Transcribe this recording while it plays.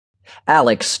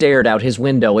Alex stared out his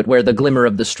window at where the glimmer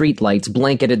of the streetlights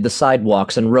blanketed the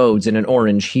sidewalks and roads in an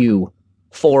orange hue.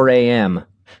 4 a.m.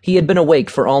 He had been awake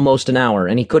for almost an hour,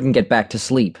 and he couldn't get back to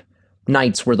sleep.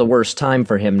 Nights were the worst time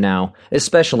for him now,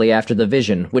 especially after the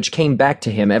vision, which came back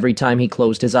to him every time he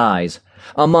closed his eyes.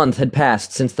 A month had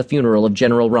passed since the funeral of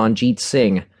General Ranjit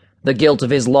Singh. The guilt of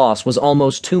his loss was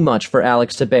almost too much for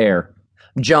Alex to bear.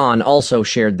 John also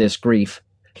shared this grief.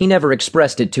 He never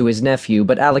expressed it to his nephew,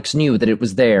 but Alex knew that it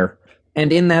was there.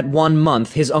 And in that 1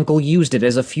 month, his uncle used it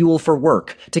as a fuel for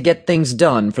work, to get things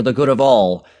done for the good of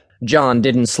all. John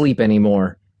didn't sleep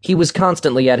anymore. He was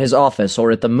constantly at his office or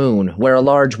at the moon, where a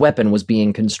large weapon was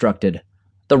being constructed.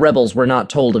 The rebels were not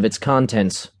told of its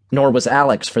contents, nor was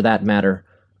Alex for that matter.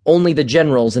 Only the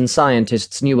generals and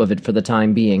scientists knew of it for the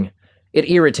time being. It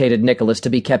irritated Nicholas to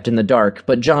be kept in the dark,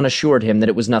 but John assured him that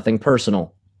it was nothing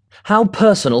personal. "How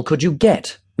personal could you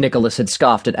get?" Nicholas had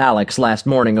scoffed at Alex last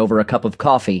morning over a cup of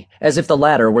coffee, as if the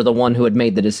latter were the one who had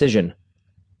made the decision.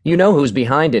 "You know who's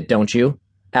behind it, don't you?"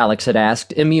 Alex had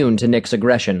asked, immune to Nick's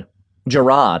aggression.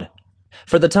 Gerard.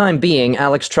 For the time being,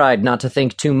 Alex tried not to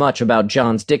think too much about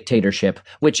John's dictatorship,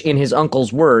 which in his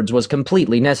uncle's words was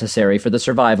completely necessary for the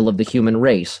survival of the human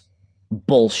race.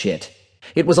 Bullshit.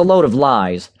 It was a load of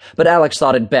lies, but Alex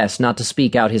thought it best not to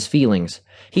speak out his feelings.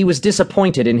 He was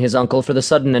disappointed in his uncle for the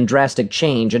sudden and drastic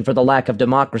change and for the lack of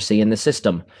democracy in the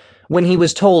system. When he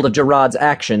was told of Gerard's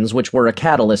actions, which were a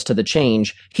catalyst to the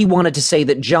change, he wanted to say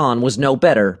that John was no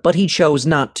better, but he chose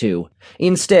not to.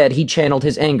 Instead, he channeled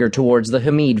his anger towards the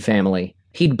Hamid family.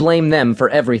 He'd blame them for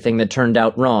everything that turned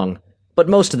out wrong. But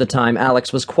most of the time,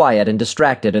 Alex was quiet and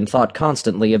distracted and thought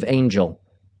constantly of Angel.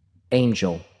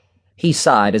 Angel. He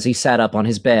sighed as he sat up on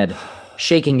his bed.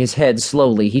 Shaking his head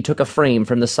slowly, he took a frame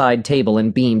from the side table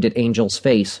and beamed at Angel's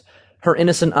face. Her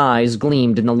innocent eyes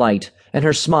gleamed in the light, and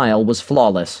her smile was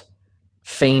flawless.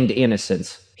 Feigned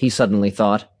innocence, he suddenly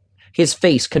thought. His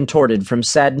face contorted from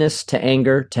sadness to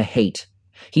anger to hate.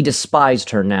 He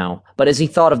despised her now, but as he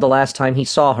thought of the last time he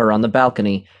saw her on the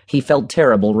balcony, he felt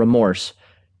terrible remorse.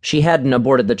 She hadn't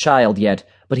aborted the child yet,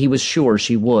 but he was sure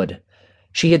she would.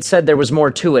 She had said there was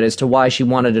more to it as to why she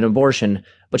wanted an abortion,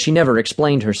 but she never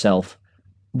explained herself.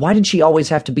 Why did she always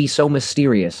have to be so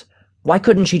mysterious? Why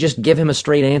couldn't she just give him a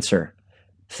straight answer?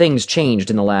 Things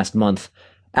changed in the last month.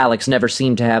 Alex never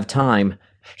seemed to have time.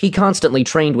 He constantly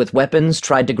trained with weapons,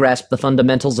 tried to grasp the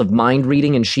fundamentals of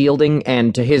mind-reading and shielding,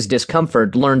 and, to his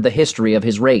discomfort, learned the history of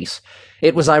his race.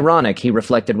 It was ironic, he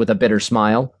reflected with a bitter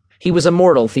smile. He was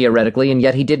immortal, theoretically, and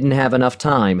yet he didn't have enough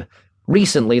time.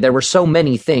 Recently, there were so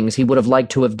many things he would have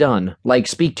liked to have done, like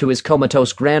speak to his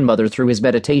comatose grandmother through his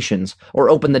meditations, or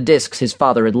open the discs his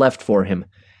father had left for him.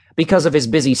 Because of his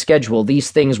busy schedule,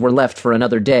 these things were left for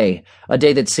another day, a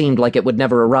day that seemed like it would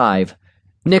never arrive.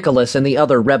 Nicholas and the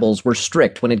other rebels were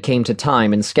strict when it came to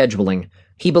time and scheduling.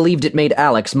 He believed it made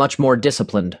Alex much more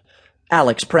disciplined.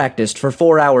 Alex practiced for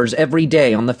 4 hours every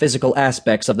day on the physical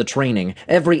aspects of the training,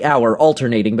 every hour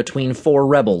alternating between 4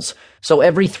 rebels. So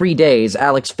every 3 days,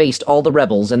 Alex faced all the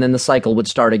rebels and then the cycle would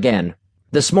start again.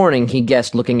 This morning, he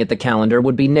guessed looking at the calendar,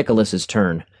 would be Nicholas's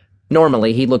turn.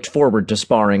 Normally, he looked forward to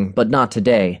sparring, but not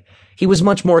today. He was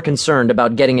much more concerned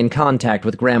about getting in contact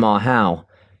with Grandma Howe.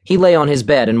 He lay on his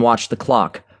bed and watched the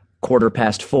clock.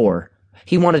 4:15.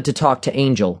 He wanted to talk to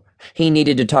Angel. He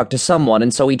needed to talk to someone,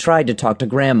 and so he tried to talk to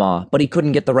Grandma, but he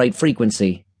couldn't get the right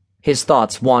frequency. His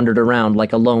thoughts wandered around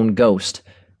like a lone ghost.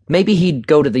 Maybe he'd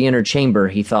go to the inner chamber,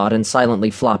 he thought, and silently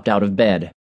flopped out of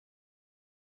bed.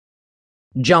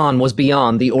 John was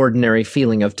beyond the ordinary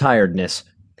feeling of tiredness.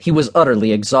 He was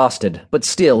utterly exhausted, but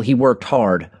still he worked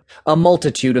hard. A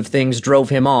multitude of things drove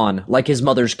him on, like his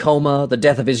mother's coma, the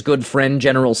death of his good friend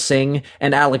General Singh,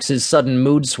 and Alex's sudden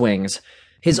mood swings.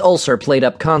 His ulcer played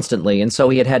up constantly, and so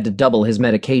he had had to double his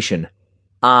medication.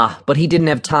 But he didn't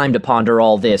have time to ponder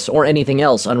all this, or anything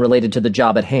else unrelated to the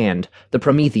job at hand, the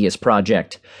Prometheus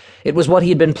project. It was what he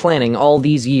had been planning all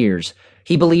these years.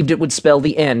 He believed it would spell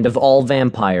the end of all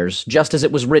vampires, just as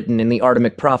it was written in the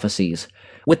Artemic prophecies.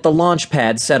 With the launch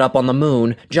pad set up on the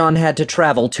moon, John had to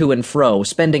travel to and fro,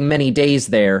 spending many days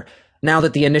there. Now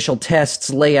that the initial tests,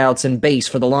 layouts, and base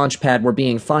for the launch pad were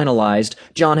being finalized,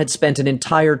 John had spent an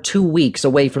entire 2 weeks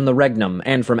away from the Regnum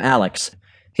and from Alex.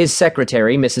 His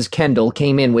secretary, Mrs. Kendall,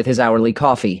 came in with his hourly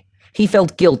coffee. He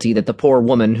felt guilty that the poor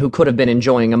woman, who could have been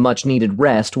enjoying a much-needed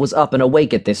rest, was up and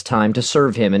awake at this time to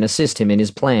serve him and assist him in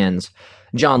his plans.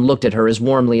 John looked at her as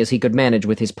warmly as he could manage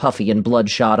with his puffy and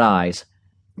bloodshot eyes.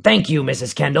 "Thank you,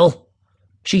 Mrs. Kendall."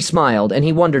 She smiled, and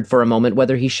he wondered for a moment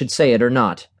whether he should say it or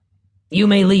not. "You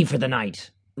may leave for the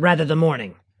night, rather the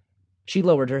morning." She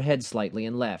lowered her head slightly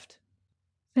and left.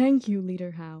 "Thank you,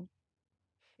 Leader Howe."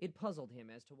 It puzzled him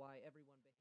as to why everyone...